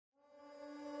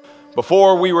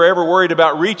Before we were ever worried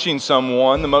about reaching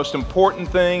someone, the most important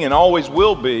thing, and always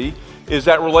will be, is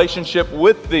that relationship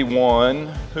with the one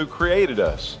who created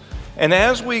us. And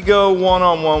as we go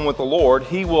one-on-one with the Lord,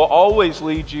 He will always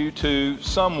lead you to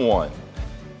someone.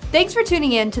 Thanks for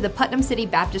tuning in to the Putnam City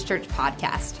Baptist Church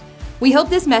podcast. We hope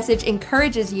this message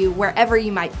encourages you wherever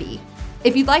you might be.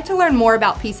 If you'd like to learn more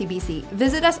about PCBC,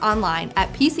 visit us online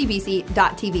at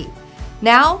pcbc.tv.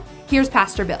 Now, here's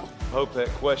Pastor Bill. I hope that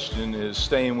question is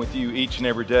staying with you each and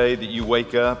every day that you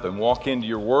wake up and walk into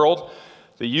your world,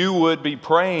 that you would be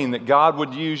praying that God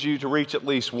would use you to reach at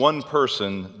least one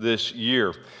person this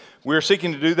year. We're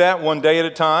seeking to do that one day at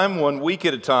a time, 1 week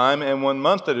at a time, and 1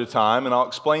 month at a time, and I'll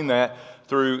explain that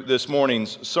through this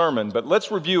morning's sermon. But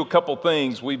let's review a couple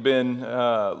things we've been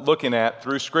looking at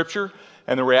through Scripture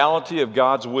and the reality of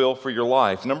God's will for your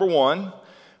life. Number one,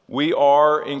 we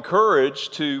are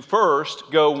encouraged to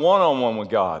first go one-on-one with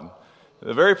God.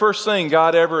 The very first thing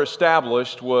God ever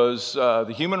established was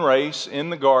the human race in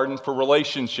the garden for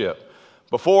relationship.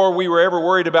 Before we were ever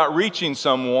worried about reaching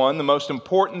someone, the most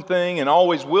important thing, and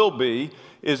always will be,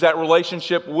 is that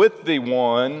relationship with the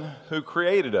one who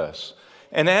created us.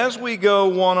 And as we go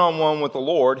one-on-one with the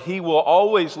Lord, He will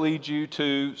always lead you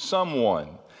to someone.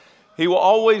 He will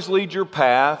always lead your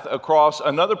path across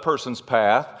another person's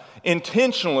path,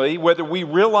 intentionally, whether we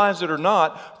realize it or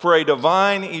not, for a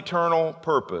divine, eternal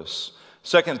purpose.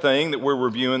 Second thing that we're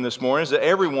reviewing this morning is that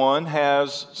everyone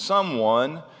has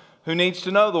someone who needs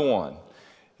to know the one.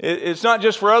 It's not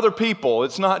just for other people.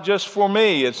 It's not just for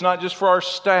me. It's not just for our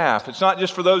staff. It's not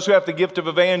just for those who have the gift of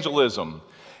evangelism.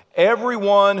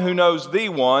 Everyone who knows the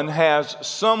one has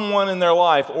someone in their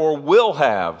life, or will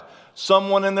have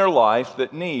someone in their life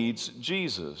that needs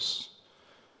Jesus.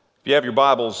 If you have your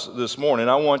Bibles this morning,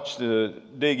 I want you to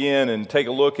dig in and take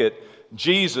a look at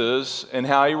Jesus and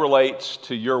how He relates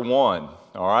to your one.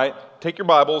 All right? Take your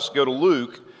Bibles, go to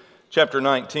Luke chapter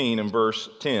 19 and verse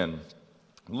 10.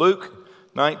 Luke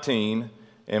 19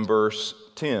 and verse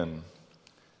 10.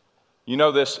 You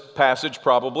know this passage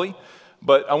probably,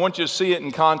 but I want you to see it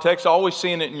in context, always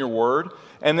seeing it in your Word,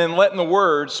 and then letting the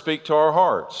Word speak to our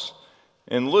hearts.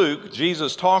 In Luke,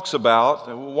 Jesus talks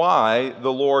about why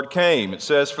the Lord came. It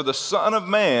says, "For the Son of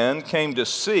Man came to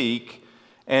seek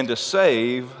and to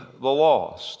save the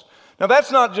lost." Now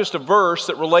that's not just a verse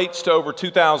that relates to over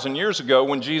 2,000 years ago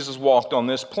when Jesus walked on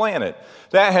this planet.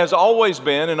 That has always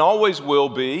been and always will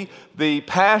be the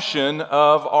passion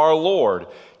of our Lord.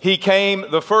 He came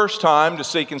the first time to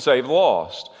seek and save the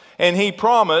lost. And He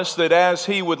promised that as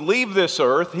He would leave this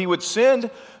earth, He would send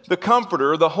the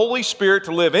Comforter, the Holy Spirit,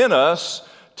 to live in us,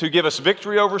 to give us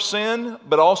victory over sin,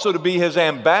 but also to be His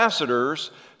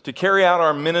ambassadors to carry out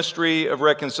our ministry of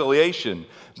reconciliation.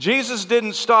 Jesus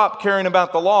didn't stop caring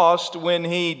about the lost when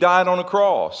He died on a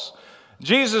cross.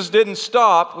 Jesus didn't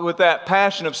stop with that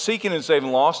passion of seeking and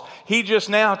saving the lost. He just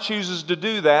now chooses to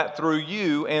do that through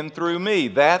you and through me.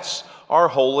 That's our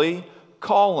holy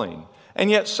calling. And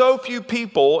yet so few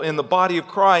people in the body of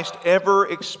Christ ever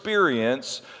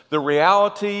experience the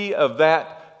reality of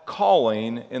that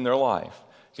calling in their life.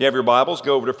 If you have your Bibles,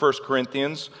 go over to 1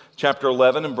 Corinthians chapter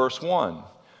 11 and verse 1.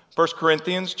 1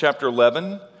 Corinthians chapter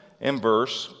 11 and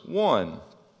verse 1.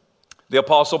 The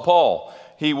Apostle Paul,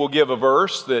 he will give a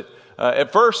verse that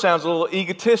at first sounds a little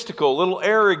egotistical, a little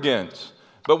arrogant,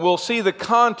 but we'll see the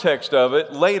context of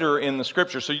it later in the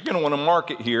Scripture. So you're going to want to mark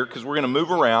it here because we're going to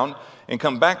move around and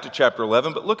come back to chapter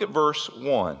 11. But look at verse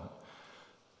 1.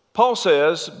 Paul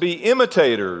says, "Be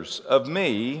imitators of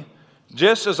me,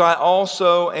 just as I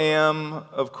also am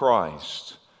of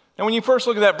Christ." And when you first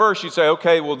look at that verse, you say,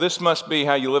 okay, well, this must be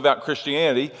how you live out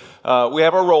Christianity. We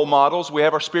have our role models. We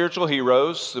have our spiritual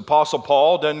heroes. The Apostle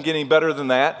Paul doesn't get any better than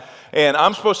that. And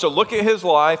I'm supposed to look at his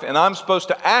life, and I'm supposed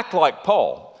to act like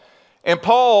Paul. And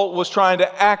Paul was trying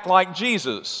to act like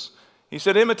Jesus. He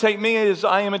said, imitate me as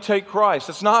I imitate Christ.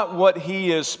 That's not what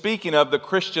he is speaking of, the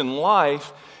Christian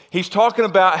life. He's talking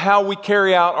about how we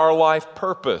carry out our life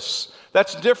purpose.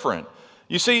 That's different.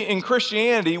 You see, in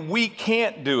Christianity, we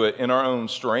can't do it in our own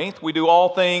strength. We do all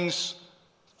things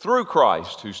through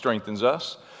Christ who strengthens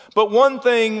us. But one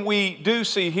thing we do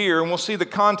see here, and we'll see the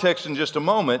context in just a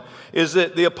moment, is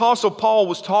that the Apostle Paul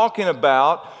was talking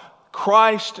about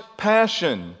Christ's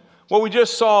passion. What we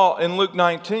just saw in Luke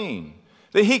 19,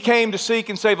 that He came to seek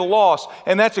and save the lost.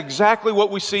 And that's exactly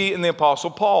what we see in the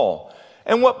Apostle Paul.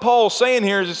 And what Paul's saying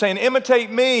here is he's saying,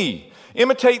 imitate me.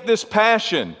 Imitate this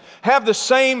passion. Have the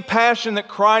same passion that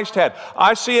Christ had.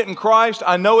 I see it in Christ.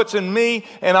 I know it's in me.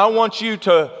 And I want you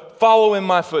to follow in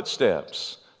my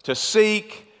footsteps, to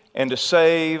seek and to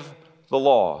save the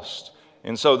lost.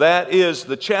 And so that is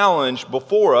the challenge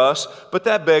before us, but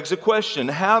that begs a question.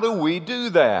 How do we do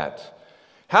that?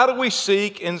 How do we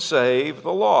seek and save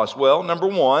the lost? Well, number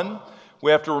one,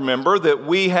 we have to remember that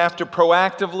we have to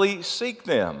proactively seek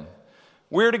them.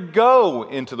 We're to go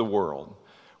into the world.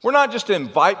 We're not just to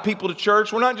invite people to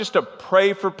church. We're not just to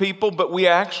pray for people, but we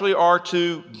actually are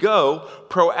to go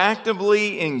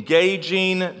proactively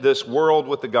engaging this world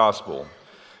with the gospel.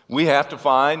 We have to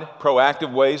find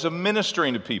proactive ways of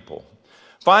ministering to people,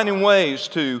 finding ways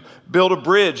to build a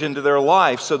bridge into their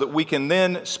life so that we can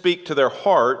then speak to their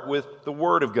heart with the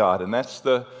Word of God. And that's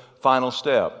the final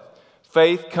step.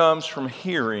 Faith comes from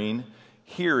hearing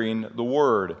the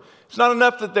Word. It's not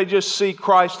enough that they just see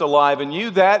Christ alive in you.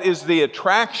 That is the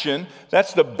attraction.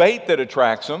 That's the bait that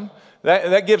attracts them.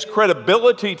 That gives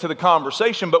credibility to the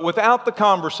conversation. But without the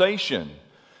conversation,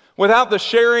 without the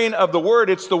sharing of the Word,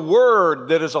 it's the Word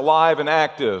that is alive and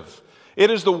active. It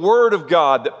is the Word of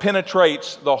God that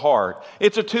penetrates the heart.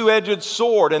 It's a two-edged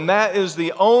sword, and that is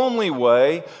the only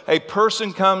way a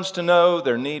person comes to know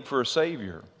their need for a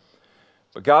Savior.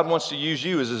 But God wants to use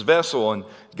you as His vessel, and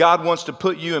God wants to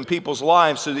put you in people's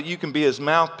lives so that you can be His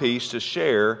mouthpiece to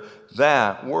share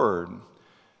that Word.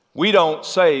 We don't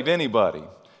save anybody.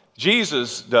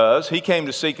 Jesus does. He came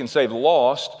to seek and save the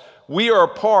lost. We are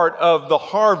a part of the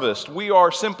harvest. We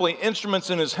are simply instruments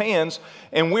in His hands,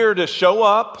 and we're to show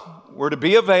up. We're to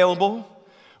be available.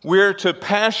 We're to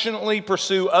passionately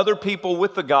pursue other people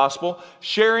with the gospel,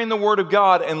 sharing the Word of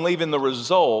God and leaving the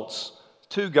results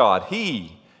to God.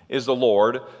 He is the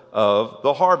Lord of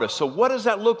the harvest. So what does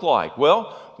that look like?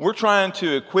 Well, we're trying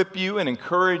to equip you and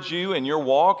encourage you in your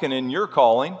walk and in your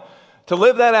calling to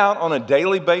live that out on a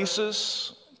daily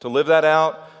basis, to live that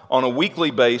out on a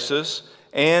weekly basis,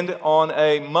 and on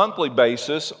a monthly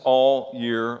basis all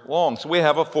year long. So we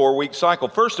have a 4-week cycle.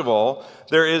 First of all,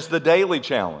 there is the daily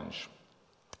challenge.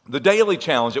 The daily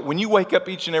challenge that when you wake up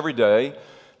each and every day,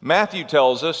 Matthew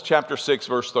tells us, chapter 6,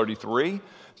 verse 33,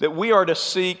 that we are to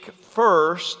seek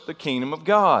first the kingdom of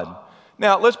God.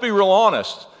 Now, let's be real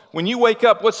honest. When you wake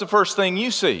up, what's the first thing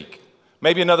you seek?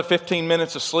 Maybe another 15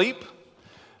 minutes of sleep?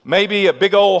 Maybe a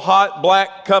big old hot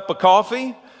black cup of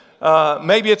coffee?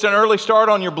 Maybe it's an early start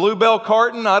on your Bluebell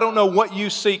carton. I don't know what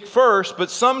you seek first, but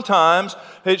sometimes,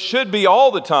 it should be all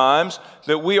the times,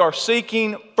 that we are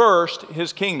seeking first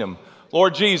His kingdom.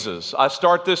 Lord Jesus, I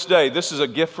start this day. This is a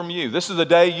gift from you. This is the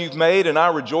day you've made, and I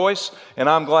rejoice, and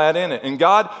I'm glad in it. And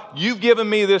God, you've given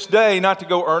me this day not to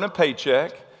go earn a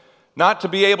paycheck, not to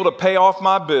be able to pay off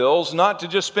my bills, not to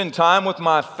just spend time with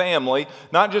my family,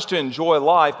 not just to enjoy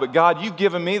life, but God, you've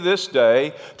given me this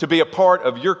day to be a part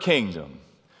of your kingdom.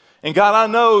 And God, I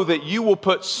know that you will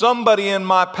put somebody in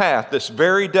my path this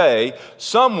very day,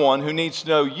 someone who needs to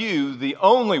know you, the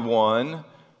only one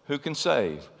who can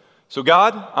save. So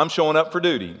God, I'm showing up for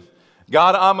duty.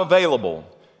 God, I'm available.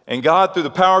 And God, through the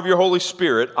power of your Holy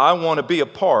Spirit, I want to be a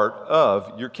part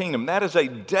of your kingdom. That is a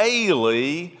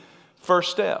daily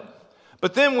first step.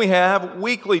 But then we have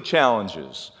weekly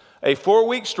challenges, a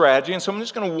 4-week strategy. And so I'm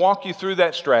just going to walk you through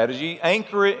that strategy,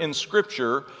 anchor it in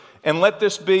Scripture, and let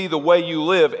this be the way you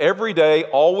live every day,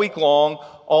 all week long,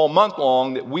 all month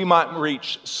long, that we might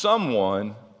reach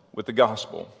someone with the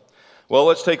gospel. Well,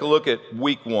 let's take a look at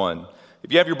week 1.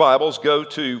 If you have your Bibles, go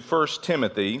to 1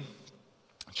 Timothy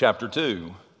chapter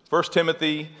 2. 1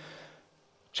 Timothy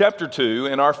chapter 2,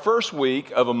 in our first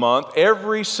week of a month,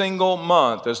 every single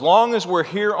month, as long as we're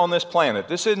here on this planet,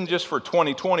 this isn't just for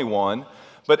 2021,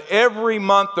 but every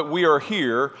month that we are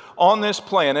here on this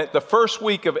planet, the first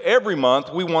week of every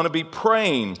month, we want to be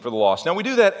praying for the lost. Now, we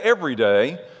do that every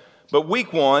day, but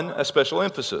week 1, a special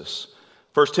emphasis.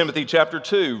 1 Timothy chapter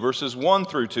 2, verses 1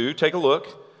 through 2, take a look.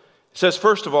 It says,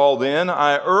 first of all, then,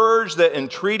 I urge that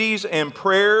entreaties and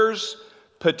prayers,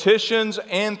 petitions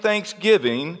and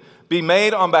thanksgiving be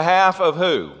made on behalf of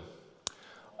who?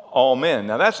 All men.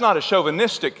 Now, that's not a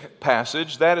chauvinistic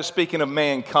passage. That is speaking of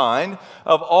mankind,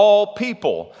 of all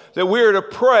people. That we are to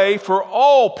pray for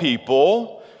all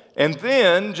people. And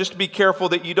then, just to be careful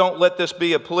that you don't let this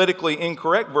be a politically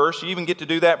incorrect verse, you even get to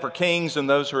do that for kings and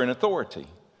those who are in authority.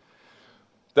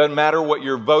 Doesn't matter what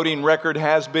your voting record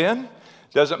has been.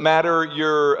 Doesn't matter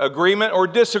your agreement or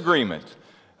disagreement.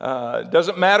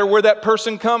 Doesn't matter where that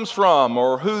person comes from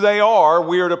or who they are.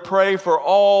 We are to pray for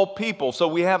all people. So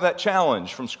we have that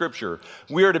challenge from Scripture.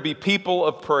 We are to be people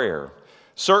of prayer.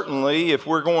 Certainly, if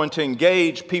we're going to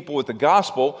engage people with the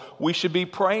gospel, we should be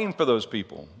praying for those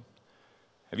people.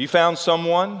 Have you found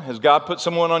someone? Has God put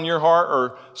someone on your heart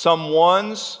or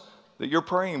someone's that you're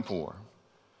praying for?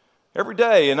 Every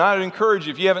day, and I would encourage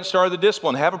you, if you haven't started the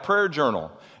discipline, have a prayer journal.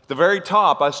 At the very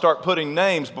top, I start putting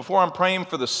names. Before I'm praying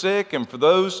for the sick and for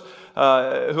those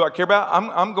who I care about,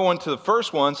 I'm going to the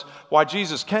first ones, why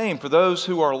Jesus came, for those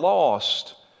who are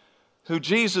lost, who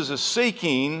Jesus is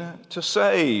seeking to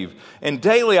save. And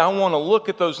daily, I want to look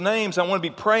at those names. I want to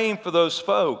be praying for those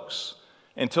folks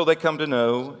until they come to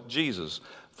know Jesus.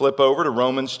 Flip over to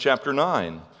Romans chapter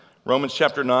 9. Romans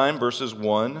chapter 9, verses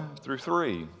 1 through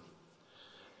 3.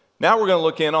 Now we're going to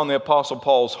look in on the Apostle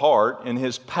Paul's heart and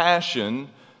his passion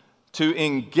to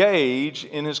engage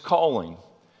in his calling.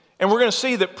 And we're going to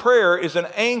see that prayer is an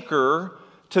anchor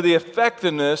to the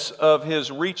effectiveness of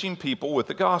his reaching people with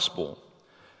the gospel.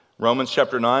 Romans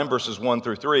chapter 9, verses 1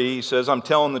 through 3, he says, I'm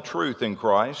telling the truth in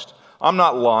Christ. I'm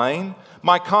not lying.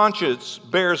 My conscience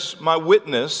bears my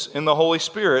witness in the Holy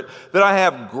Spirit that I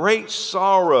have great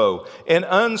sorrow and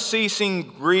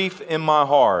unceasing grief in my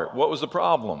heart. What was the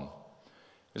problem?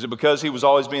 Is it because he was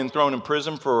always being thrown in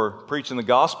prison for preaching the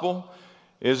gospel?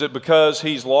 Is it because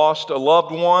he's lost a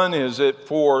loved one? Is it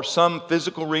for some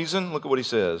physical reason? Look at what he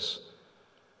says.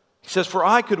 He says, for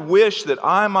I could wish that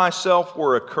I myself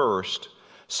were accursed,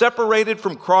 separated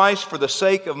from Christ for the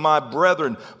sake of my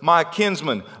brethren, my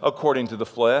kinsmen, according to the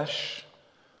flesh.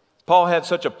 Paul had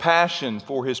such a passion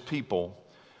for his people,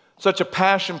 such a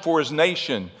passion for his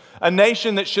nation, a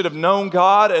nation that should have known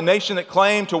God, a nation that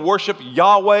claimed to worship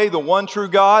Yahweh, the one true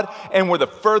God, and were the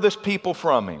furthest people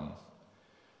from him.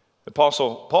 The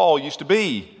Apostle Paul used to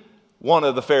be one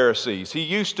of the Pharisees. He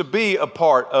used to be a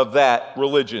part of that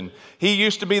religion. He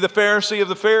used to be the Pharisee of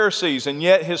the Pharisees, and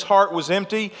yet his heart was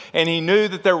empty, and he knew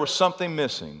that there was something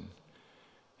missing.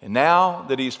 And now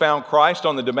that he's found Christ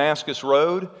on the Damascus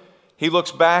Road, he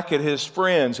looks back at his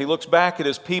friends, he looks back at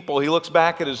his people, he looks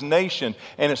back at his nation,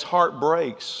 and his heart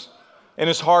breaks, and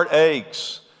his heart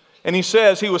aches. And he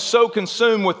says he was so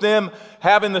consumed with them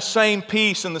having the same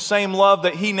peace and the same love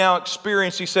that he now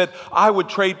experienced. He said, I would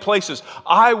trade places.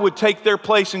 I would take their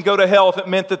place and go to hell if it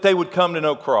meant that they would come to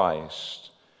know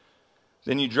Christ.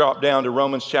 Then you drop down to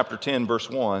Romans chapter 10, verse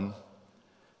 1.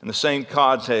 In the same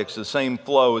context, the same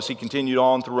flow, as he continued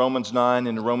on through Romans 9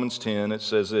 into Romans 10, it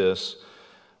says this,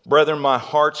 Brethren, my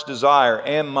heart's desire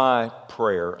and my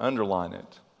prayer, underline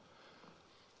it.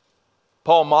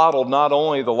 Paul modeled not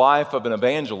only the life of an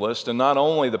evangelist and not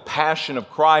only the passion of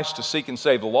Christ to seek and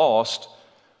save the lost,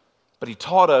 but he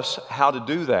taught us how to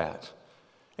do that.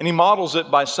 And he models it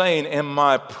by saying, and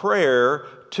my prayer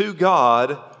to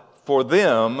God for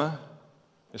them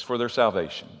is for their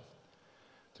salvation.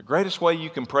 The greatest way you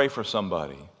can pray for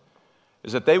somebody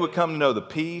is that they would come to know the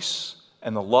peace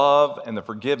and the love and the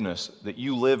forgiveness that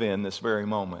you live in this very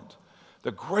moment.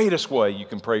 The greatest way you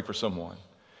can pray for someone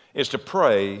is to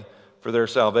pray for their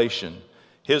salvation.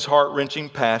 His heart-wrenching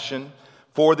passion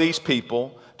for these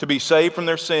people to be saved from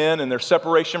their sin and their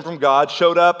separation from God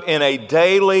showed up in a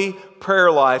daily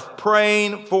prayer life,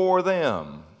 praying for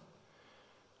them.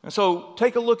 And so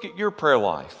take a look at your prayer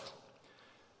life.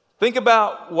 Think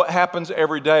about what happens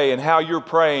every day and how you're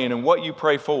praying and what you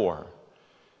pray for.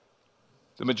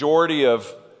 The majority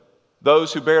of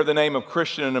those who bear the name of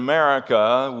Christian in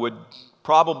America would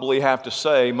probably have to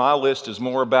say, my list is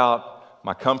more about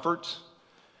my comfort.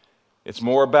 It's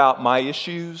more about my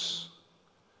issues.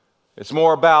 It's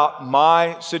more about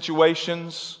my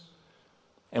situations.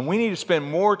 And we need to spend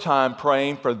more time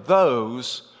praying for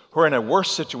those who are in a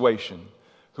worse situation,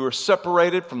 who are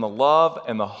separated from the love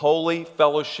and the holy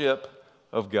fellowship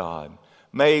of God.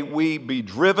 May we be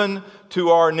driven to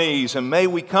our knees, and may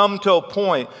we come to a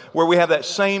point where we have that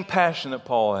same passion that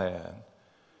Paul had.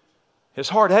 His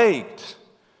heart ached.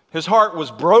 His heart was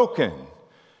broken.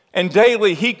 And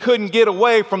daily, he couldn't get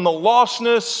away from the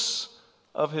lostness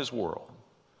of his world.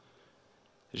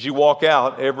 As you walk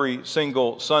out every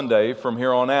single Sunday from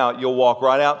here on out, you'll walk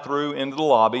right out through into the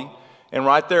lobby, and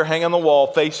right there, hang on the wall,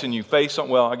 facing you,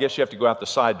 well, I guess you have to go out the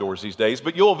side doors these days,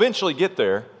 but you'll eventually get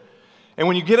there. And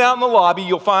when you get out in the lobby,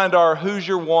 you'll find our Who's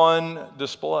Your One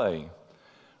display.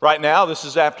 Right now, this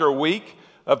is after a week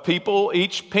of people.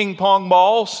 Each ping pong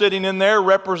ball sitting in there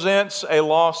represents a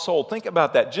lost soul. Think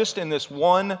about that, just in this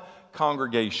one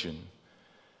congregation.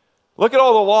 Look at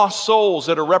all the lost souls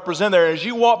that are represented there. As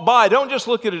you walk by, don't just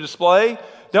look at a display.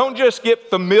 Don't just get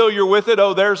familiar with it.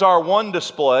 Oh, there's our one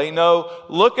display. No,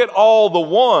 look at all the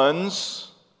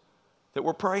ones that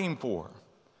we're praying for.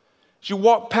 As you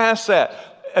walk past that,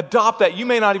 adopt that. You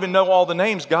may not even know all the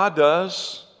names. God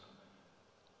does.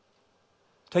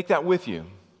 Take that with you.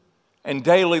 And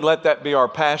daily let that be our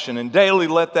passion. And daily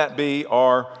let that be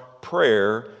our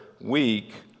prayer.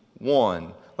 Week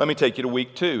 1. Let me take you to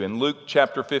week 2 in Luke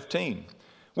chapter 15.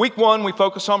 Week 1, we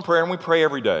focus on prayer and we pray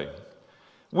every day.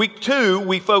 Week 2,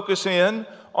 we focus in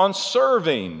on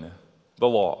serving the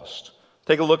lost.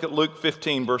 Take a look at Luke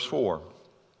 15, verse 4.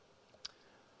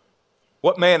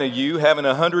 What man of you, having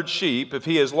 100 sheep, if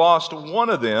he has lost one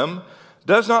of them,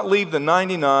 does not leave the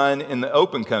 99 in the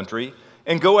open country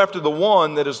and go after the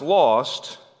one that is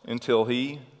lost until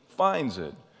he finds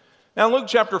it? Now, in Luke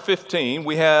chapter 15,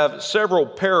 we have several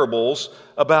parables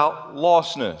about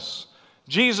lostness.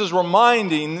 Jesus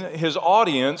reminding his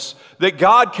audience that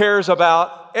God cares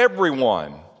about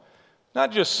everyone,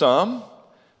 not just some,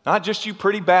 not just you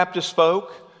pretty Baptist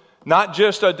folk, not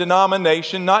just a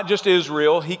denomination, not just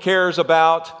Israel. He cares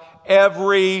about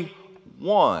everyone,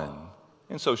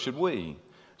 and so should we.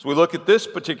 As we look at this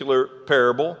particular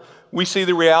parable, we see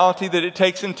the reality that it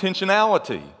takes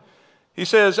intentionality. He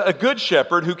says, a good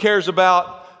shepherd who cares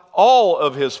about all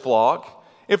of his flock,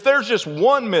 if there's just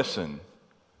one missing,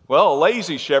 well, a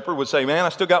lazy shepherd would say, man, I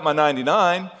still got my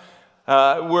 99.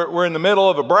 We're in the middle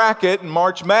of a bracket in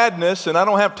March Madness, and I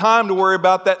don't have time to worry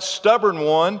about that stubborn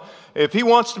one. If he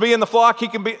wants to be in the flock, he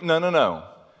can be. No.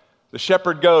 The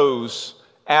shepherd goes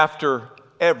after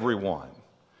everyone.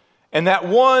 And that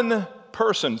one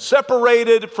person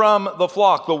separated from the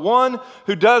flock, the one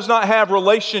who does not have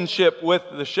relationship with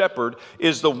the shepherd,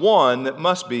 is the one that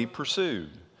must be pursued.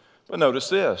 But notice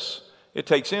this, it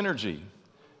takes energy.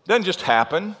 It doesn't just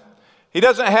happen. He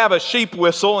doesn't have a sheep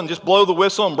whistle and just blow the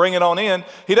whistle and bring it on in.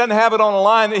 He doesn't have it on a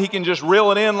line that he can just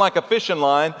reel it in like a fishing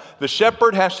line. The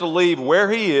shepherd has to leave where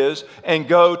he is and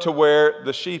go to where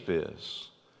the sheep is.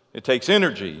 It takes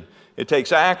energy. It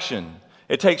takes action.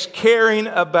 It takes caring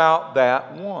about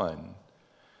that one.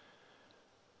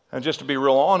 And just to be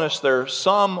real honest, there are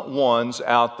some ones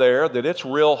out there that it's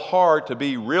real hard to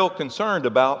be real concerned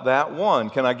about that one.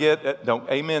 Can I get, don't,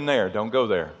 amen there, don't go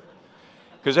there.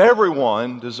 Because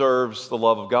everyone deserves the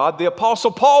love of God. The Apostle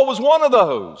Paul was one of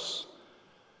those.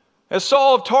 As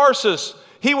Saul of Tarsus,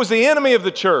 he was the enemy of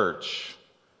the church.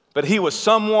 But he was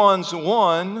someone's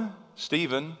one,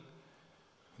 Stephen.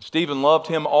 Stephen loved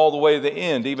him all the way to the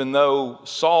end, even though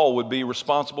Saul would be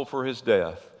responsible for his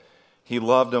death. He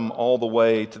loved him all the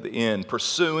way to the end,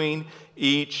 pursuing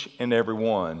each and every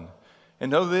one.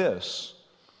 And know this,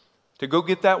 to go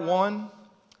get that one,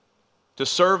 to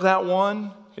serve that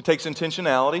one, it takes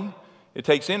intentionality, it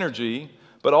takes energy,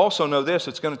 but also know this,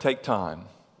 it's going to take time.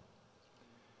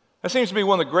 That seems to be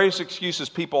one of the greatest excuses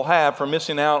people have for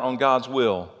missing out on God's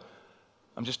will.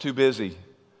 I'm just too busy.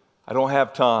 I don't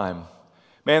have time.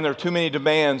 Man, there are too many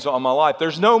demands on my life.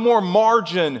 There's no more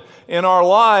margin in our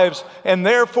lives, and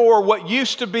therefore what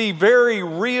used to be very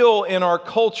real in our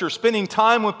culture, spending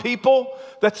time with people,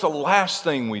 that's the last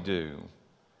thing we do.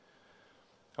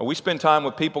 We spend time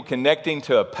with people connecting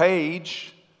to a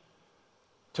page,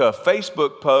 to a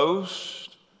Facebook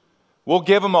post. We'll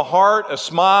give them a heart, a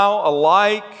smile, a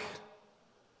like,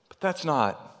 but that's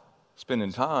not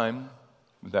spending time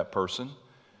with that person.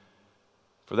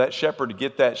 For that shepherd to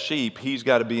get that sheep, he's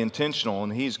got to be intentional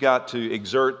and he's got to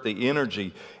exert the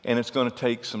energy, and it's going to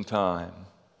take some time.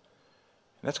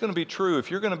 And that's going to be true.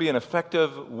 If you're going to be an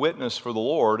effective witness for the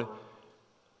Lord,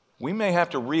 we may have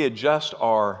to readjust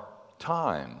our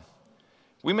time.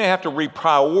 We may have to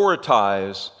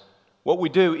reprioritize what we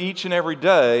do each and every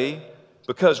day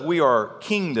because we are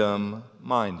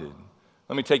kingdom-minded.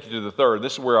 Let me take you to the third.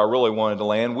 This is where I really wanted to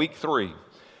land. Week 3.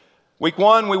 Week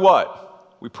 1, we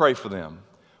what? We pray for them.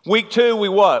 Week 2, we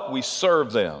what? We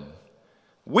serve them.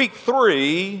 Week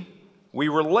 3, we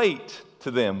relate to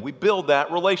them. We build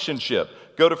that relationship.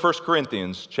 Go to 1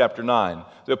 Corinthians chapter 9.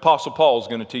 The Apostle Paul is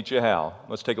going to teach you how.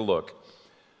 Let's take a look.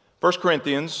 1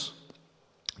 Corinthians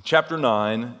chapter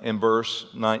 9 and verse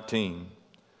 19.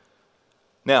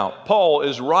 Now, Paul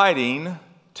is writing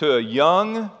to a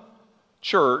young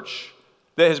church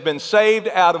that has been saved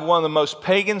out of one of the most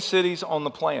pagan cities on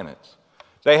the planet.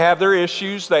 They have their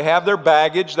issues, they have their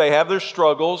baggage, they have their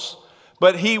struggles,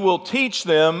 but he will teach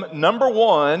them, number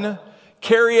one,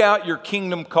 carry out your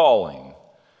kingdom calling.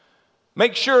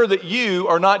 Make sure that you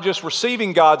are not just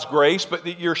receiving God's grace, but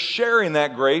that you're sharing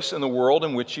that grace in the world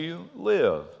in which you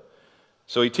live.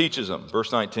 So he teaches them.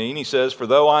 Verse 19, he says, "For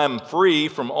though I am free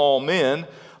from all men,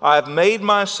 I have made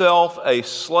myself a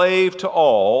slave to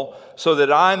all, so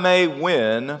that I may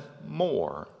win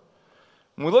more."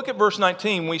 When we look at verse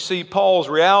 19, we see Paul's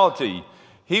reality.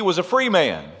 He was a free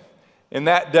man. In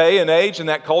that day and age, in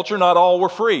that culture, not all were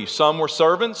free. Some were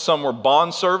servants, some were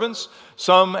bondservants,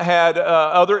 some had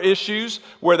other issues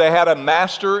where they had a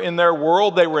master in their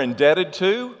world they were indebted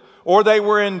to, or they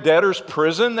were in debtor's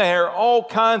prison. There are all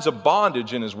kinds of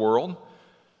bondage in his world.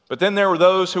 But then there were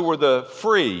those who were the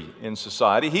free in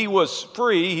society. He was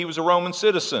free. He was a Roman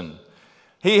citizen.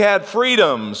 He had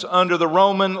freedoms under the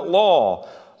Roman law.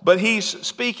 But he's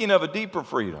speaking of a deeper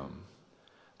freedom.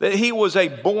 that he was a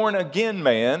born-again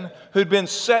man who'd been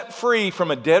set free from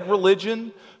a dead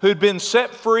religion, who'd been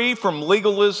set free from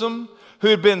legalism, who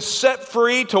had been set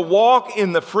free to walk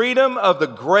in the freedom of the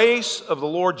grace of the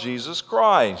Lord Jesus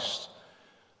Christ.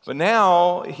 But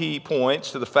now he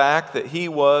points to the fact that he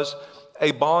was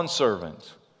a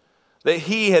bondservant, that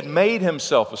he had made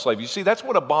himself a slave. You see, that's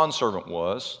what a bondservant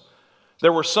was.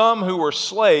 There were some who were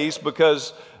slaves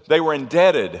because they were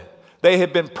indebted. They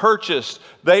had been purchased.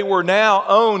 They were now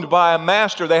owned by a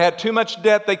master. They had too much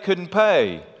debt they couldn't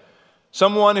pay.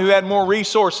 Someone who had more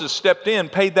resources stepped in,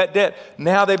 paid that debt.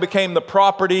 Now they became the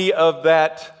property of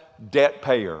that debt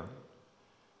payer.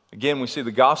 Again, we see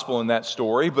the gospel in that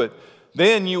story, but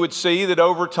then you would see that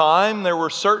over time there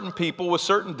were certain people with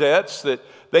certain debts that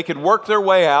they could work their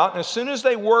way out, and as soon as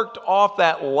they worked off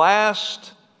that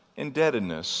last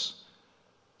indebtedness,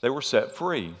 they were set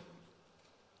free.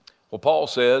 Well, Paul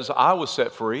says, I was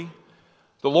set free.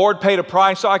 The Lord paid a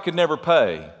price I could never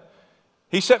pay.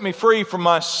 He set me free from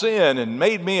my sin and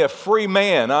made me a free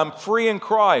man. I'm free in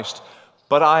Christ,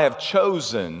 but I have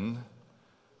chosen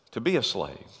to be a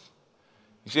slave.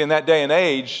 You see, in that day and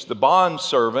age, the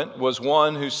bondservant was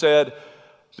one who said,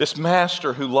 this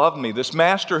master who loved me, this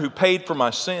master who paid for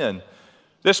my sin,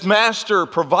 this master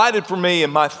provided for me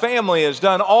and my family has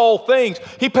done all things.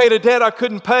 He paid a debt I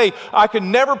couldn't pay. I could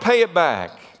never pay it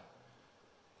back.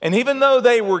 And even though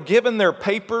they were given their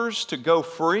papers to go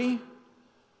free,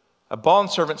 a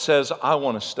bondservant says, I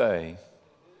want to stay.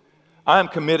 I am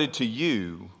committed to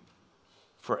you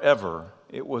forever.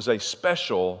 It was a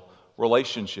special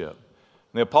relationship.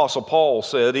 The Apostle Paul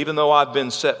said, even though I've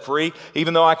been set free,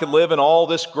 even though I could live in all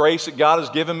this grace that God has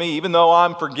given me, even though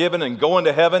I'm forgiven and going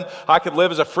to heaven, I could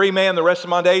live as a free man the rest of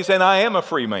my days, and I am a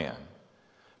free man.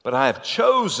 But I have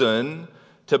chosen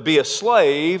to be a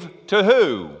slave to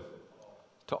who?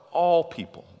 To all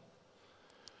people.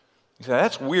 You say,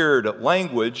 that's weird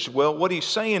language. Well, what he's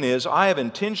saying is, I have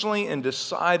intentionally and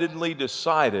decidedly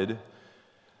decided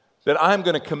that I'm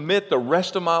going to commit the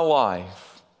rest of my life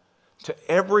to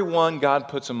everyone God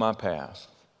puts in my path.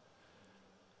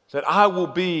 That I will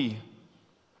be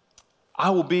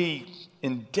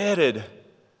indebted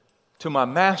to my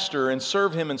master and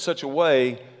serve him in such a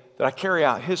way that I carry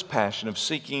out his passion of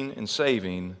seeking and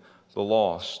saving the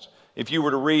lost. If you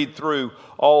were to read through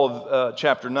all of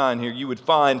chapter 9 here, you would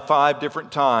find 5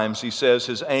 different times he says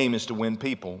his aim is to win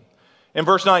people. In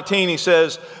verse 19, he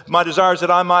says, my desire is that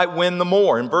I might win the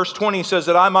more. In verse 20, he says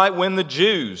that I might win the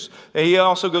Jews. And he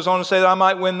also goes on to say that I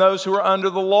might win those who are under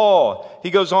the law. He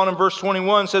goes on in verse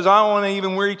 21, says, I want to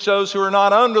even reach those who are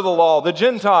not under the law, the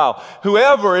Gentile,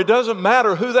 whoever. It doesn't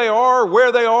matter who they are,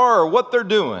 where they are, or what they're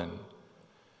doing.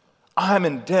 I'm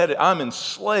indebted, I'm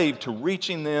enslaved to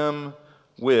reaching them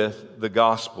with the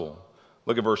gospel.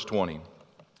 Look at verse 20.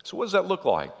 So what does that look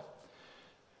like?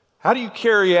 How do you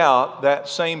carry out that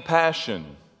same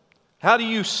passion? How do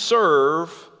you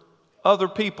serve other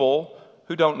people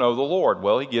who don't know the Lord?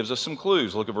 Well, he gives us some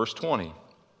clues. Look at verse 20.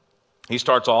 He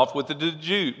starts off with to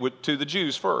the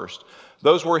Jews first.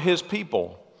 Those were his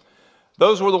people.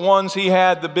 Those were the ones he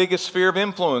had the biggest sphere of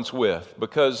influence with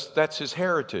because that's his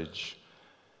heritage.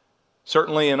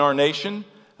 Certainly in our nation,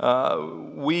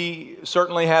 we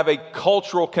certainly have a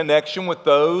cultural connection with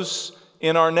those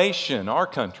in our nation, our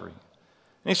country.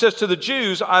 And he says, to the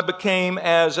Jews, I became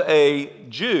as a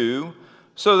Jew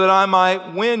so that I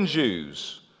might win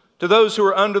Jews. To those who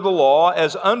are under the law,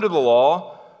 as under the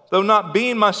law, though not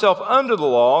being myself under the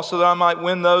law, so that I might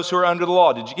win those who are under the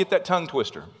law. Did you get that tongue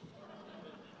twister?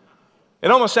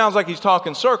 It almost sounds like he's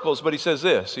talking circles, but he says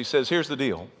this. He says, here's the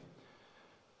deal.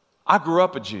 I grew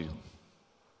up a Jew.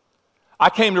 I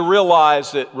came to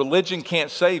realize that religion can't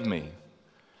save me.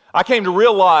 I came to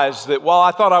realize that while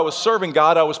I thought I was serving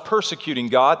God, I was persecuting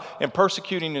God and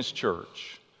persecuting His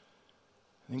church.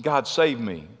 And God saved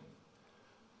me.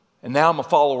 And now I'm a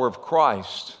follower of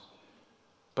Christ.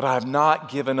 But I have not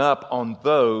given up on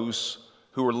those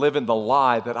who are living the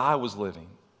lie that I was living,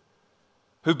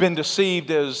 who've been deceived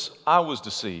as I was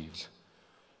deceived.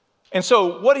 And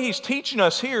so what he's teaching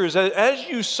us here is that as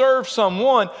you serve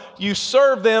someone, you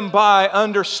serve them by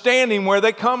understanding where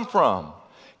they come from,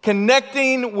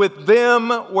 connecting with them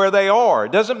where they are.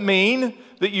 It doesn't mean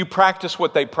that you practice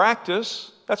what they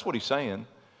practice. That's what he's saying.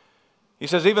 He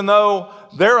says, even though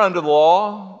they're under the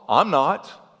law, I'm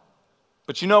not.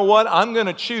 But you know what? I'm going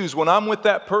to choose when I'm with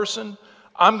that person,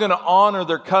 I'm going to honor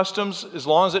their customs as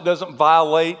long as it doesn't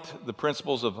violate the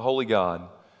principles of holy God.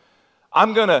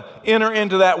 I'm going to enter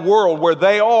into that world where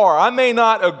they are. I may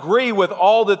not agree with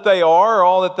all that they are or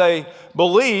all that they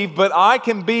believe, but I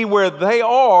can be where they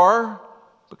are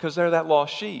because they're that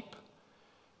lost sheep.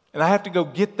 And I have to go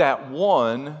get that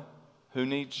one who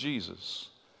needs Jesus.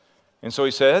 And so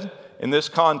he said, in this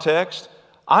context,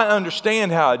 I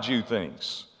understand how a Jew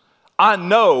thinks. I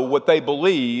know what they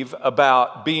believe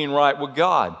about being right with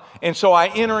God. And so I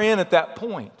enter in at that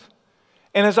point.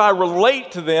 And as I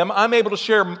relate to them, I'm able to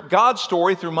share God's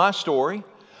story through my story.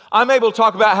 I'm able to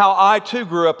talk about how I too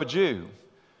grew up a Jew.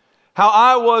 How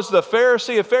I was the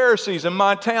Pharisee of Pharisees in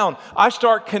my town. I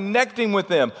start connecting with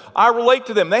them. I relate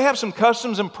to them. They have some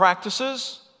customs and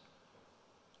practices.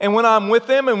 And when I'm with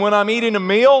them and when I'm eating a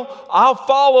meal, I'll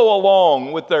follow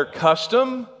along with their custom.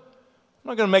 I'm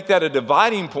not going to make that a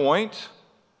dividing point.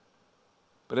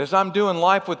 But as I'm doing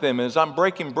life with them, as I'm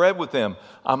breaking bread with them,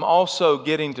 I'm also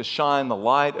getting to shine the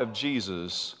light of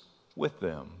Jesus with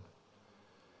them.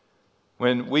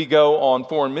 When we go on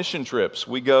foreign mission trips,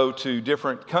 we go to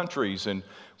different countries. And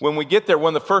when we get there,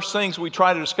 one of the first things we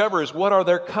try to discover is what are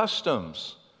their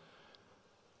customs?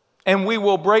 And we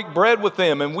will break bread with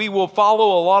them, and we will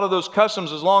follow a lot of those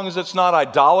customs as long as it's not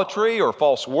idolatry or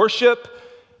false worship.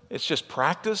 It's just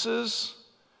practices.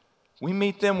 We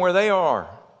meet them where they are.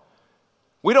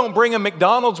 We don't bring a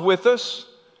McDonald's with us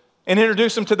and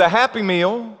introduce them to the Happy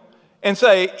Meal and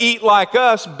say, eat like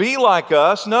us, be like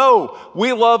us. No,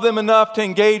 we love them enough to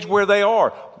engage where they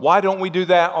are. Why don't we do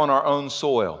that on our own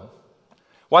soil?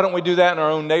 Why don't we do that in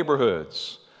our own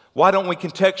neighborhoods? Why don't we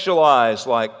contextualize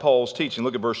like Paul's teaching?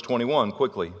 Look at verse 21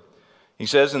 quickly. He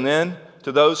says, and then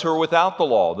to those who are without the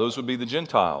law, those would be the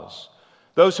Gentiles,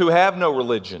 those who have no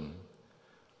religion.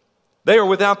 They are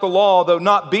without the law, though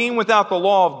not being without the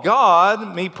law of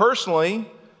God, me personally,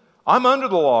 I'm under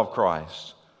the law of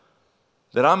Christ,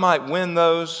 that I might win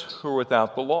those who are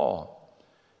without the law.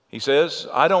 He says,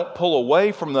 I don't pull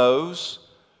away from those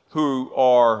who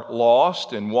are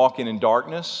lost and walking in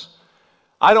darkness.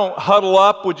 I don't huddle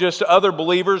up with just other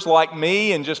believers like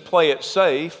me and just play it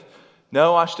safe.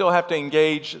 No, I still have to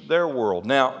engage their world.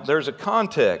 Now, there's a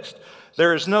context.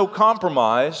 There is no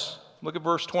compromise. Look at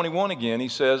verse 21 again. He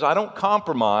says, I don't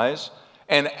compromise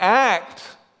and act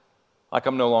like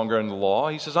I'm no longer under the law.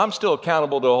 He says, I'm still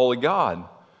accountable to a holy God.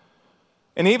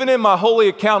 And even in my holy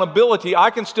accountability, I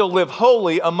can still live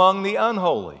holy among the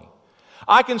unholy.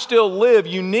 I can still live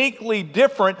uniquely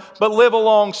different, but live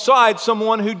alongside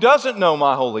someone who doesn't know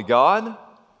my holy God.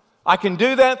 I can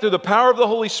do that through the power of the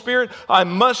Holy Spirit. I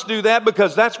must do that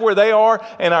because that's where they are,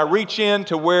 and I reach in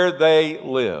to where they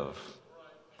live.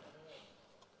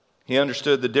 He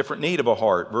understood the different need of a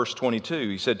heart. Verse 22,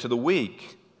 he said, to the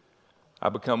weak, I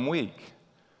become weak.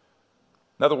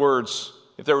 In other words,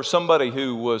 if there was somebody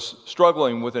who was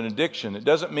struggling with an addiction, it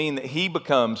doesn't mean that he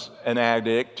becomes an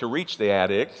addict to reach the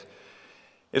addict.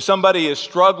 If somebody is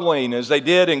struggling, as they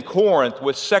did in Corinth,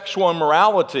 with sexual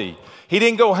immorality, he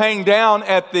didn't go hang down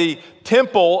at the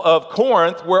temple of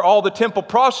Corinth where all the temple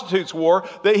prostitutes were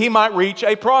that he might reach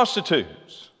a prostitute.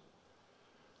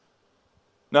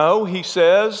 No, he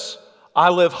says, I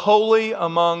live holy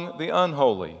among the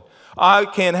unholy. I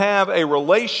can have a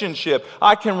relationship.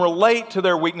 I can relate to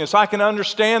their weakness. I can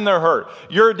understand their hurt.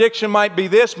 Your addiction might be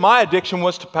this. My addiction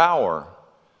was to power.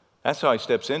 That's how he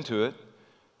steps into it.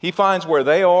 He finds where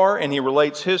they are and he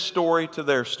relates his story to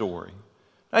their story.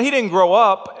 Now, he didn't grow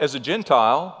up as a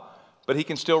Gentile, but he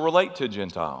can still relate to a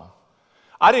Gentile.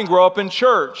 I didn't grow up in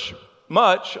church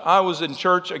much. I was in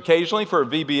church occasionally for a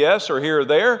VBS or here or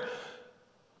there.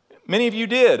 Many of you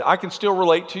did. I can still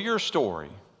relate to your story.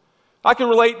 I can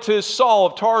relate to Saul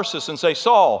of Tarsus and say,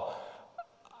 Saul,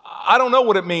 I don't know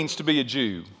what it means to be a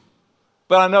Jew,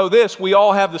 but I know this, we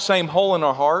all have the same hole in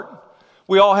our heart.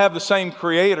 We all have the same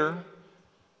Creator.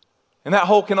 And that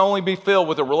hole can only be filled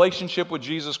with a relationship with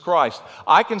Jesus Christ.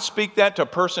 I can speak that to a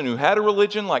person who had a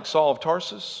religion like Saul of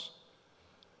Tarsus.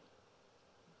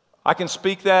 I can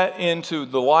speak that into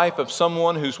the life of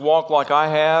someone who's walked like I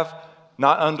have,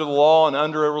 not under the law and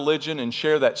under a religion, and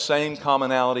share that same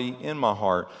commonality in my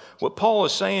heart. What Paul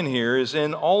is saying here is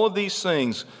in all of these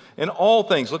things, in all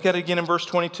things, look at it again in verse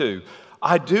 22.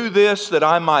 I do this that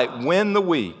I might win the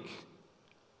weak,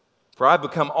 for I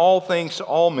become all things to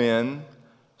all men,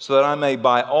 so that I may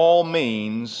by all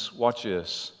means, watch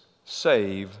this,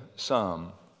 save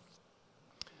some.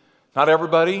 Not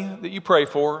everybody that you pray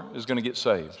for is going to get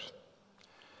saved.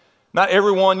 Not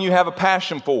everyone you have a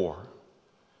passion for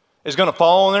is going to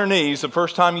fall on their knees the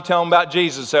first time you tell them about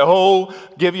Jesus. Say, oh,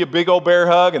 give you a big old bear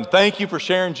hug and thank you for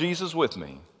sharing Jesus with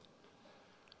me.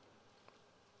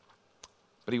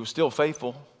 But he was still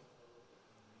faithful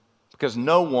because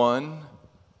no one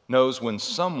knows when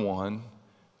someone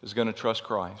is going to trust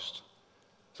Christ.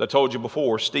 As I told you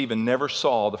before, Stephen never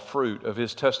saw the fruit of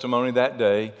his testimony that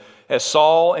day as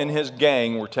Saul and his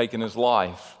gang were taking his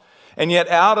life. And yet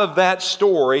out of that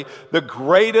story, the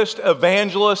greatest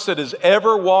evangelist that has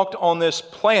ever walked on this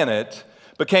planet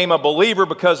became a believer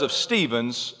because of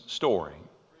Stephen's story.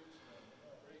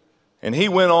 And he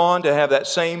went on to have that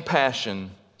same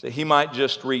passion that he might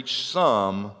just reach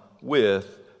some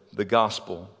with the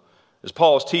gospel. As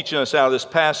Paul is teaching us out of this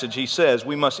passage, he says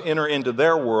we must enter into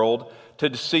their world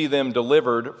to see them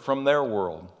delivered from their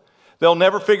world. They'll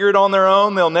never figure it on their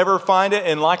own. They'll never find it.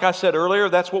 And like I said earlier,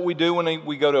 that's what we do when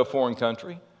we go to a foreign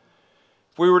country.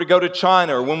 If we were to go to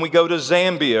China, or when we go to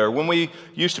Zambia, or when we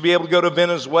used to be able to go to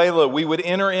Venezuela, we would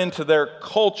enter into their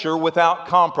culture without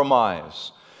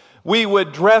compromise. We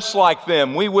would dress like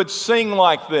them. We would sing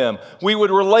like them. We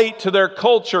would relate to their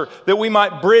culture that we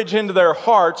might bridge into their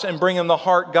hearts and bring them the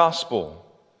heart gospel.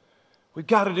 We've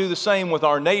got to do the same with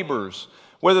our neighbors.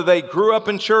 Whether they grew up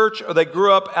in church or they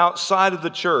grew up outside of the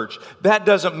church, that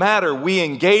doesn't matter. We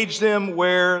engage them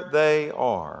where they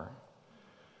are.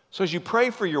 So as you pray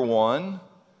for your one,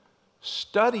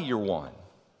 study your one.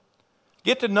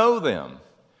 Get to know them.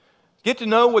 Get to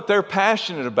know what they're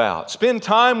passionate about. Spend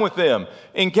time with them.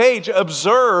 Engage,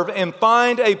 observe, and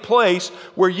find a place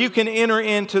where you can enter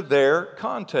into their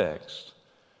context.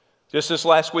 Just this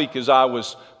last week, as I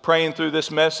was praying through this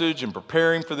message and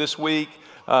preparing for this week,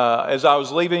 as I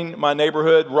was leaving my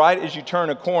neighborhood, right as you turn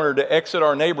a corner to exit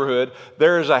our neighborhood,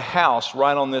 there is a house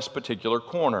right on this particular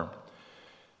corner.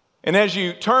 And as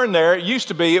you turn there,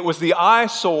 it was the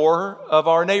eyesore of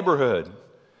our neighborhood.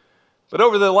 But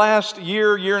over the last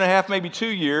year and a half, maybe 2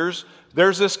 years,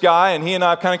 there's this guy, and he and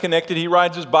I have kind of connected. He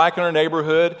rides his bike in our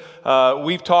neighborhood.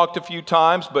 We've talked a few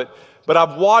times, but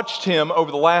I've watched him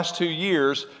over the last 2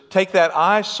 years take that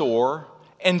eyesore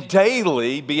and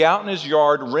daily be out in his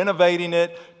yard, renovating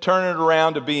it, turning it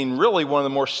around to being really one of the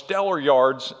more stellar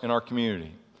yards in our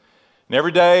community. And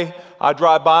every day I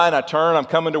drive by and I turn, I'm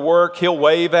coming to work, he'll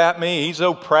wave at me. He's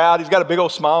so proud. He's got a big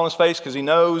old smile on his face because he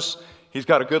knows he's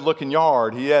got a good-looking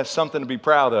yard. He has something to be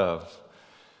proud of.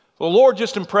 Well, the Lord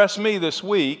just impressed me this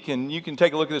week, and you can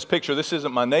take a look at this picture. This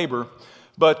isn't my neighbor,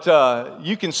 but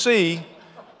you can see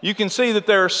that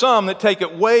there are some that take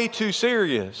it way too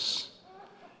serious.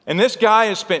 And this guy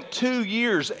has spent 2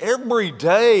 years every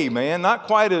day, man, not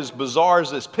quite as bizarre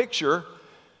as this picture,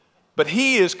 but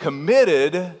he is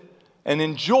committed and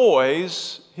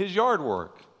enjoys his yard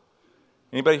work.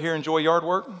 Anybody here enjoy yard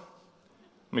work?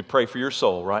 Let me pray for your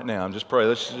soul right now. I'm just praying.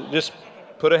 Let's just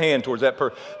put a hand towards that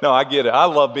person. No, I get it. I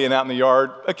love being out in the yard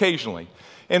occasionally.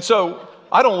 And so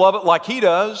I don't love it like he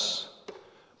does,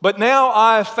 but now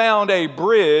I've found a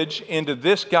bridge into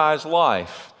this guy's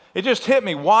life. It just hit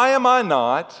me. Why am I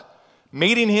not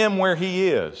meeting him where he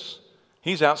is?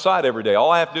 He's outside every day.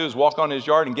 All I have to do is walk on his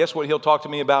yard, and guess what he'll talk to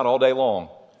me about all day long?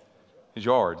 His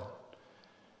yard.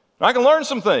 I can learn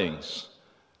some things.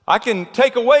 I can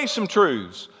take away some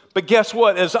truths. But guess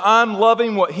what? As I'm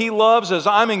loving what he loves, as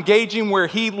I'm engaging where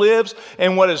he lives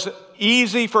and what is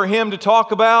easy for him to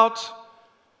talk about,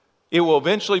 it will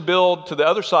eventually build to the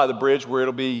other side of the bridge where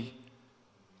it'll be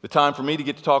the time for me to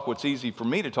get to talk what's easy for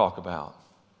me to talk about.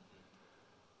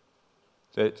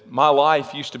 That my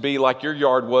life used to be like your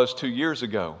yard was 2 years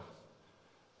ago.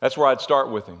 That's where I'd start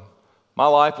with him. My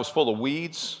life was full of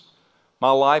weeds.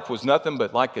 My life was nothing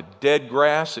but like a dead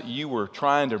grass that you were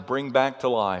trying to bring back to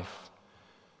life.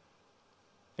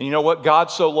 And you know what?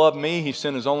 God so loved me, he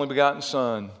sent his only begotten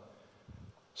Son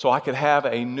so I could have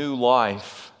a new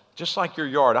life, just like your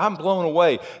yard. I'm blown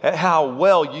away at how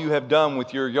well you have done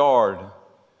with your yard.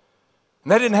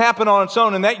 And that didn't happen on its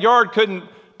own, and that yard couldn't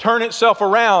turn itself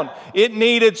around. It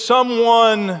needed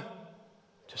someone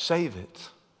to save it.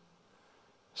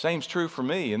 Same's true for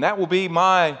me, and that will be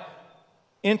my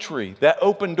entry, that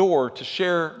open door to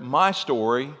share my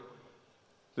story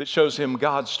that shows him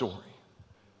God's story.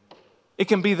 It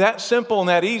can be that simple and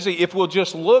that easy if we'll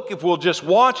just look, if we'll just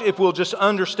watch, if we'll just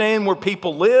understand where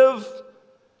people live.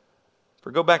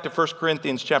 Go back to 1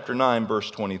 Corinthians chapter 9,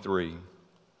 verse 23.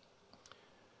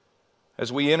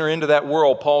 As we enter into that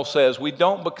world, Paul says, we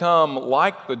don't become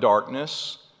like the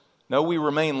darkness. No, we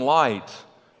remain light.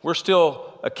 We're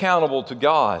still accountable to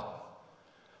God.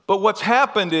 But what's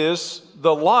happened is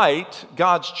the light,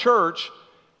 God's church,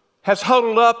 has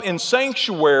huddled up in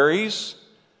sanctuaries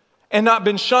and not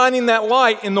been shining that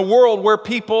light in the world where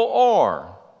people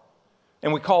are.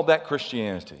 And we call that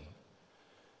Christianity.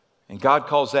 And God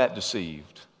calls that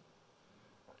deceived.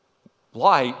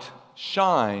 Light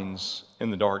shines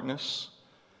in the darkness.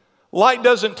 Light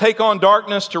doesn't take on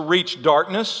darkness to reach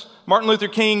darkness. Martin Luther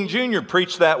King Jr.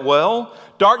 preached that well.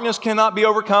 Darkness cannot be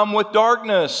overcome with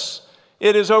darkness.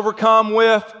 It is overcome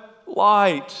with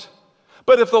light.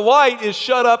 But if the light is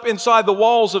shut up inside the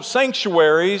walls of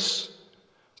sanctuaries,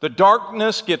 The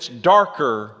darkness gets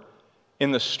darker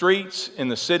in the streets, in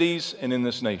the cities, and in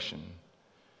this nation.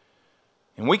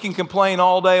 And we can complain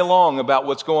all day long about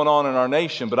what's going on in our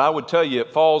nation, but I would tell you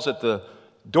it falls at the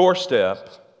doorstep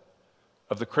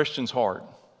of the Christian's heart.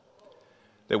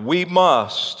 That we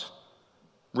must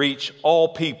reach all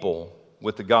people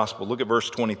with the gospel. Look at verse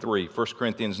 23, 1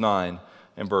 Corinthians 9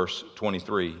 and verse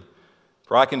 23.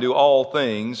 For I can do all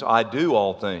things, I do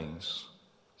all things.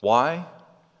 Why?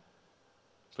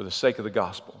 For the sake of the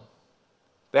gospel.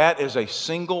 That is a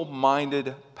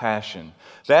single-minded passion.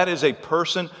 That is a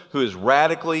person who is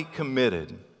radically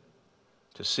committed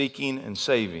to seeking and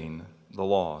saving the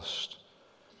lost.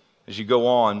 As you go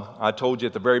on, I told you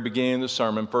at the very beginning of the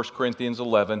sermon, 1 Corinthians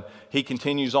 11, he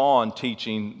continues on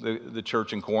teaching the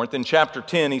church in Corinth. In chapter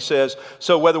 10, he says,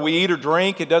 so whether we eat or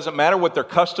drink, it doesn't matter what their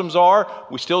customs are,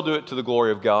 we still do it to the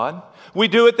glory of God. We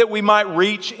do it that we might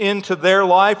reach into their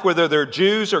life, whether they're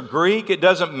Jews or Greek, it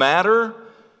doesn't matter.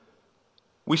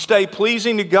 We stay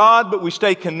pleasing to God, but we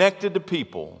stay connected to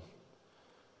people.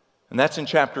 And that's in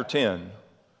chapter 10.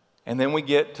 And then we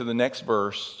get to the next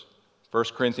verse, 1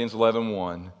 Corinthians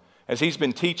 11:1. As he's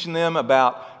been teaching them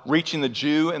about reaching the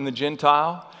Jew and the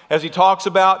Gentile, as he talks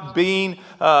about being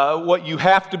what you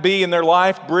have to be in their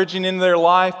life, bridging into their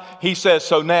life, he says,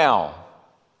 so now,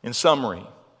 in summary,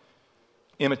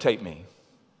 imitate me.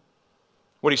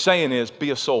 What he's saying is,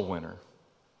 be a soul winner.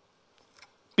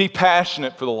 Be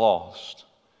passionate for the lost.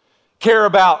 Care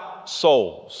about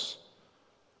souls.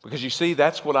 Because you see,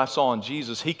 that's what I saw in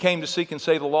Jesus. He came to seek and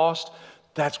save the lost.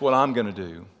 That's what I'm going to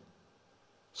do.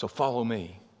 So follow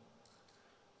me.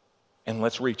 And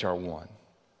let's reach our one.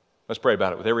 Let's pray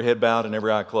about it with every head bowed and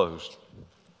every eye closed.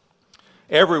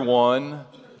 Everyone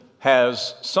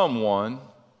has someone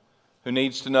who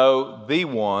needs to know the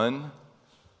one,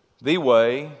 the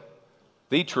way,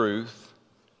 the truth,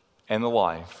 and the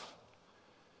life.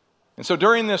 And so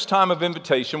during this time of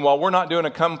invitation, while we're not doing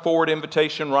a come forward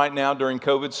invitation right now during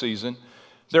COVID season,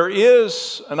 there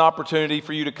is an opportunity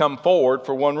for you to come forward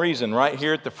for one reason. Right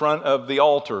here at the front of the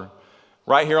altar,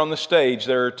 right here on the stage,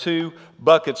 there are 2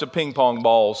 buckets of ping pong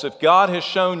balls. If God has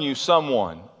shown you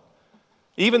someone,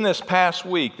 even this past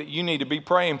week, that you need to be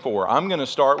praying for, I'm going to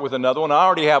start with another one. I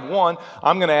already have one.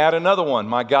 I'm going to add another one.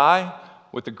 My guy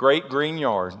with the great green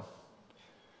yard.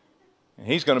 And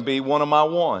he's going to be one of my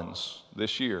ones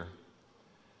this year.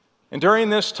 And during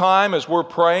this time, as we're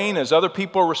praying, as other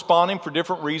people are responding for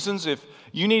different reasons, if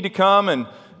you need to come and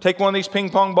take one of these ping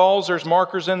pong balls, there's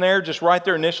markers in there, just write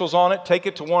their initials on it, take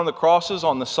it to one of the crosses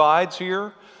on the sides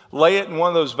here, lay it in one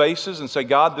of those vases and say,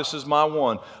 God, this is my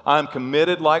one. I'm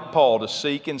committed like Paul to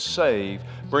seek and save,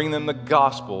 bring them the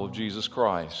gospel of Jesus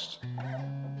Christ.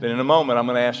 Then in a moment, I'm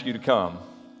going to ask you to come.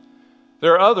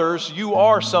 There are others, you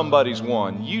are somebody's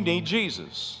one. You need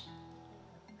Jesus.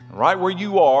 Right where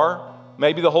you are,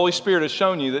 maybe the Holy Spirit has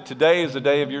shown you that today is the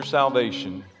day of your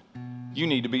salvation. You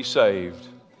need to be saved.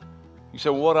 You say,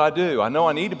 well, what do? I know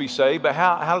I need to be saved, but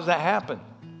how does that happen?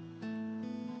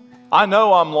 I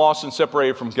know I'm lost and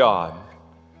separated from God.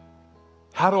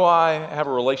 How do I have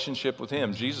a relationship with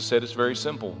Him? Jesus said it's very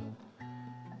simple.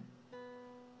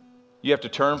 You have to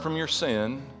turn from your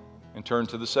sin and turn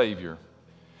to the Savior.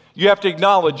 You have to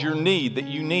acknowledge your need, that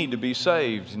you need to be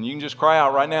saved. And you can just cry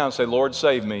out right now and say, Lord,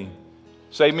 save me.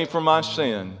 Save me from my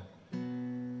sin.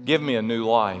 Give me a new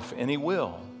life. And He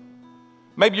will.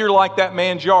 Maybe you're like that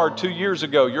man's yard 2 years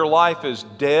ago. Your life is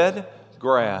dead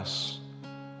grass.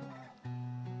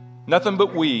 Nothing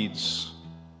but weeds.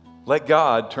 Let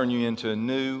God turn you into a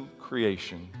new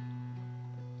creation.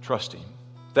 Trust Him.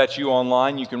 If that's you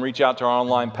online, you can reach out to our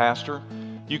online pastor.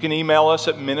 You can email us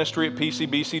at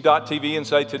ministry@pcbc.tv and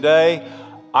say, today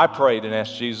I prayed and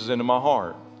asked Jesus into my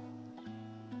heart.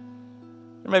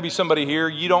 There may be somebody here,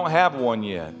 you don't have one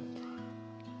yet.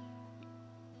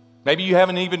 Maybe you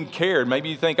haven't even cared. Maybe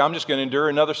you think, I'm just going to endure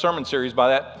another sermon series by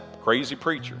that crazy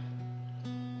preacher.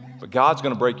 But God's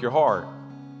going to break your heart.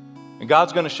 And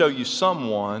God's going to show you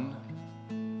someone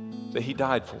that He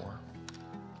died for.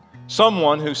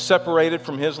 Someone who's separated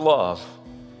from His love.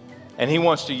 And He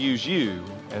wants to use you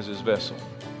as His vessel.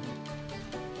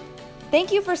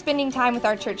 Thank you for spending time with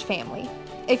our church family.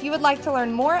 If you would like to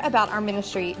learn more about our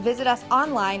ministry, visit us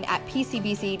online at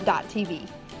pcbc.tv.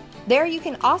 There you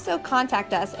can also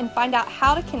contact us and find out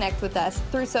how to connect with us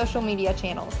through social media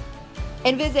channels.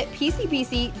 And visit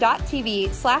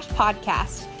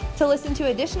pcbc.tv/podcast to listen to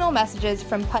additional messages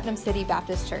from Putnam City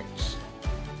Baptist Church.